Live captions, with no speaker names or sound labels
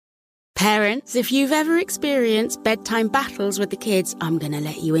Parents, if you've ever experienced bedtime battles with the kids, I'm going to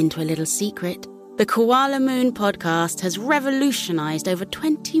let you into a little secret. The Koala Moon podcast has revolutionized over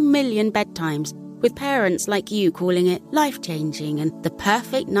 20 million bedtimes, with parents like you calling it life-changing and the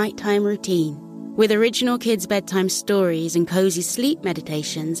perfect nighttime routine. With original kids' bedtime stories and cozy sleep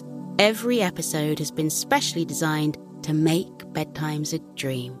meditations, every episode has been specially designed to make bedtimes a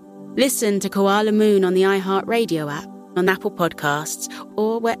dream. Listen to Koala Moon on the iHeartRadio app, on Apple Podcasts,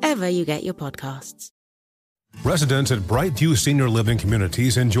 or wherever you get your podcasts. Residents at Brightview Senior Living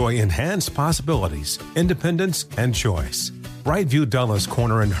Communities enjoy enhanced possibilities, independence, and choice. Brightview Dulles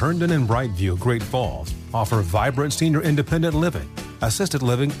Corner in Herndon and Brightview, Great Falls, offer vibrant senior independent living, assisted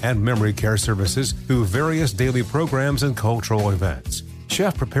living, and memory care services through various daily programs and cultural events.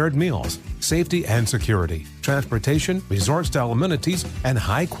 Chef-prepared meals, safety and security, transportation, resort-style amenities, and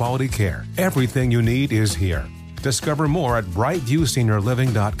high-quality care. Everything you need is here. Discover more at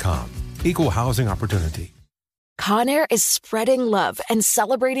brightviewseniorliving.com. Equal housing opportunity. Conair is spreading love and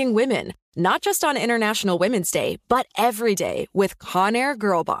celebrating women, not just on International Women's Day, but every day with Conair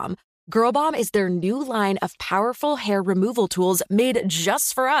Girl Bomb. Girl Bomb is their new line of powerful hair removal tools made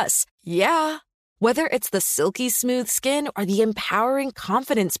just for us. Yeah. Whether it's the silky smooth skin or the empowering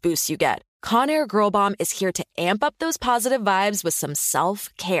confidence boost you get, Conair Girl Bomb is here to amp up those positive vibes with some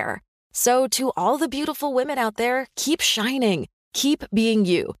self-care. So to all the beautiful women out there, keep shining, keep being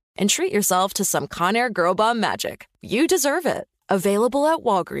you, and treat yourself to some Conair Girl Bomb magic. You deserve it. Available at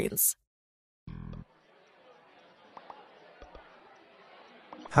Walgreens.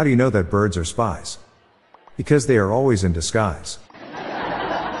 How do you know that birds are spies? Because they are always in disguise.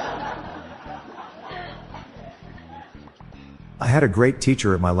 I had a great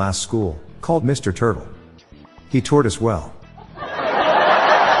teacher at my last school, called Mr. Turtle. He taught us well.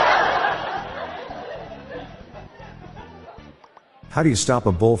 How do you stop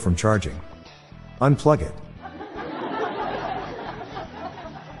a bull from charging? Unplug it.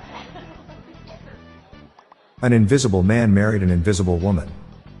 An invisible man married an invisible woman.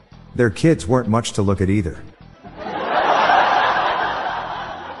 Their kids weren't much to look at either.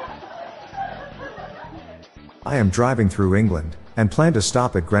 I am driving through England, and plan to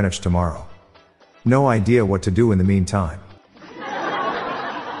stop at Greenwich tomorrow. No idea what to do in the meantime.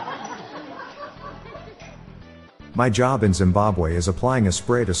 My job in Zimbabwe is applying a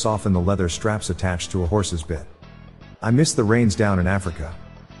spray to soften the leather straps attached to a horse's bit. I miss the rains down in Africa.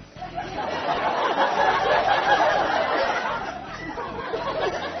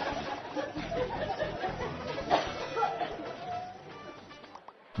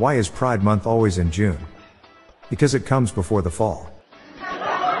 Why is Pride Month always in June? Because it comes before the fall.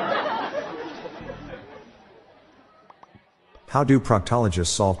 How do proctologists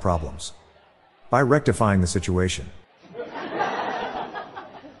solve problems? By rectifying the situation.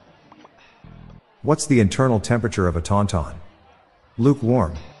 What's the internal temperature of a tauntaun?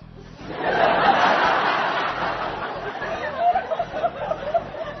 Lukewarm.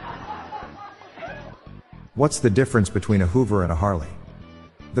 What's the difference between a Hoover and a Harley?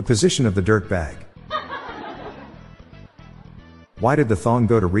 The position of the dirt bag. Why did the thong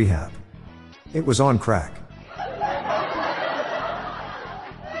go to rehab? It was on crack.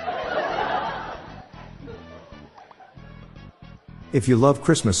 If you love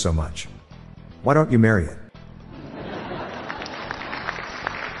Christmas so much, why don't you marry it?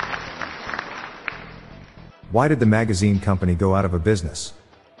 Why did the magazine company go out of a business?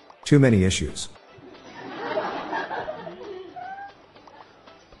 Too many issues.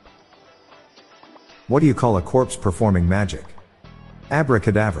 What do you call a corpse performing magic?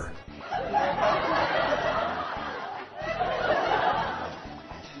 Abracadabra.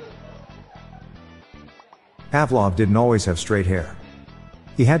 Pavlov didn't always have straight hair.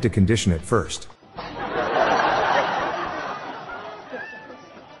 He had to condition it first.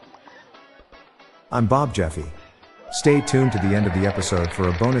 I'm Bob Jeffy. Stay tuned to the end of the episode for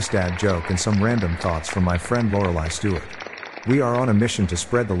a bonus dad joke and some random thoughts from my friend Lorelei Stewart. We are on a mission to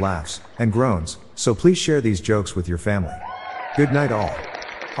spread the laughs and groans, so please share these jokes with your family. Good night all.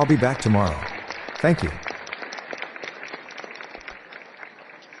 I'll be back tomorrow. Thank you.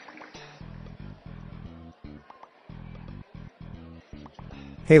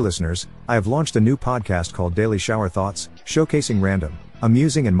 Hey listeners, I have launched a new podcast called Daily Shower Thoughts, showcasing random,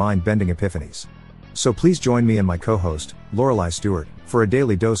 amusing and mind-bending epiphanies. So please join me and my co-host, Lorelei Stewart, for a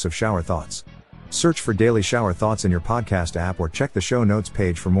daily dose of shower thoughts. Search for Daily Shower Thoughts in your podcast app or check the show notes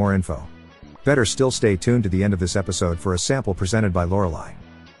page for more info. Better still, stay tuned to the end of this episode for a sample presented by Lorelei.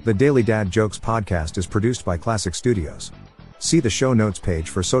 The Daily Dad Jokes podcast is produced by Classic Studios. See the show notes page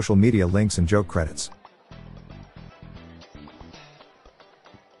for social media links and joke credits.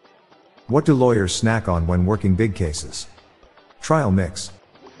 What do lawyers snack on when working big cases? Trial mix.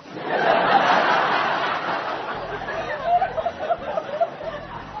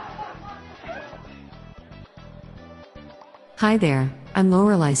 Hi there, I'm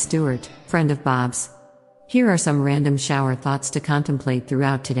Lorelei Stewart, friend of Bob's. Here are some random shower thoughts to contemplate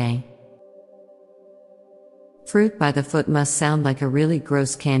throughout today. Fruit by the foot must sound like a really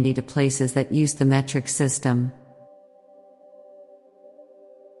gross candy to places that use the metric system.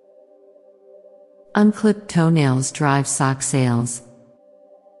 Unclipped toenails drive sock sales.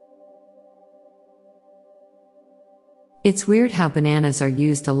 It's weird how bananas are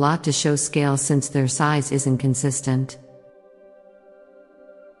used a lot to show scale since their size isn't consistent.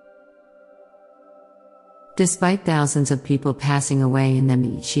 Despite thousands of people passing away in them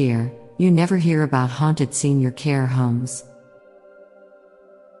each year, you never hear about haunted senior care homes.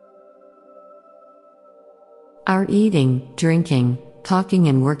 Our eating, drinking, talking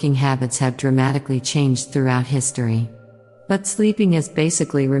and working habits have dramatically changed throughout history. But sleeping has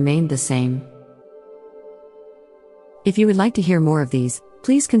basically remained the same. If you would like to hear more of these,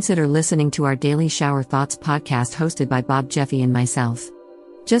 please consider listening to our Daily Shower Thoughts podcast hosted by Bob Jeffy and myself.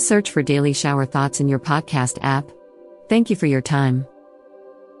 Just search for Daily Shower Thoughts in your podcast app. Thank you for your time.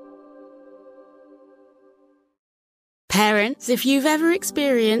 Parents, if you've ever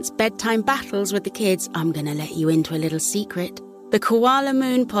experienced bedtime battles with the kids, I'm going to let you into a little secret. The Koala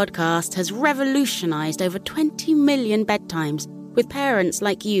Moon podcast has revolutionized over 20 million bedtimes, with parents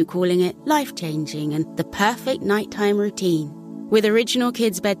like you calling it life-changing and the perfect nighttime routine. With original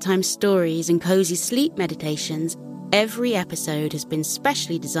kids' bedtime stories and cozy sleep meditations, every episode has been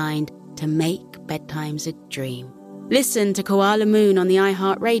specially designed to make bedtimes a dream. Listen to Koala Moon on the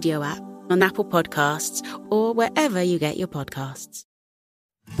iHeartRadio app, on Apple Podcasts, or wherever you get your podcasts.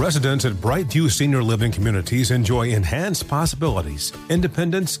 Residents at Brightview Senior Living Communities enjoy enhanced possibilities,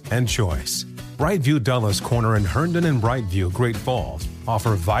 independence, and choice. Brightview Dulles Corner in Herndon and Brightview, Great Falls,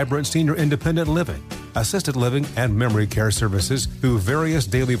 offer vibrant senior independent living, assisted living, and memory care services through various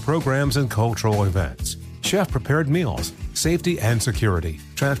daily programs and cultural events. Chef-prepared meals, safety and security,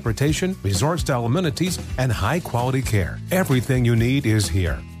 transportation, resort-style amenities, and high-quality care. Everything you need is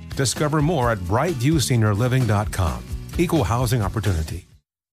here. Discover more at brightviewseniorliving.com. Equal housing opportunity.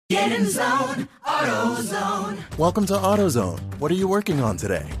 Get in zone, AutoZone. Welcome to AutoZone. What are you working on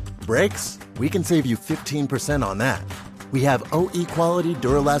today? Brakes? We can save you 15% on that. We have OE quality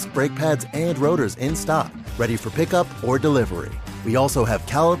Duralast brake pads and rotors in stock, ready for pickup or delivery. We also have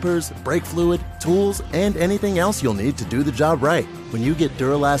calipers, brake fluid, tools, and anything else you'll need to do the job right. When you get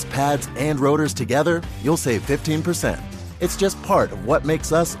Duralast pads and rotors together, you'll save 15%. It's just part of what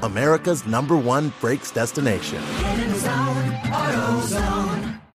makes us America's #1 brakes destination. Get in zone, AutoZone.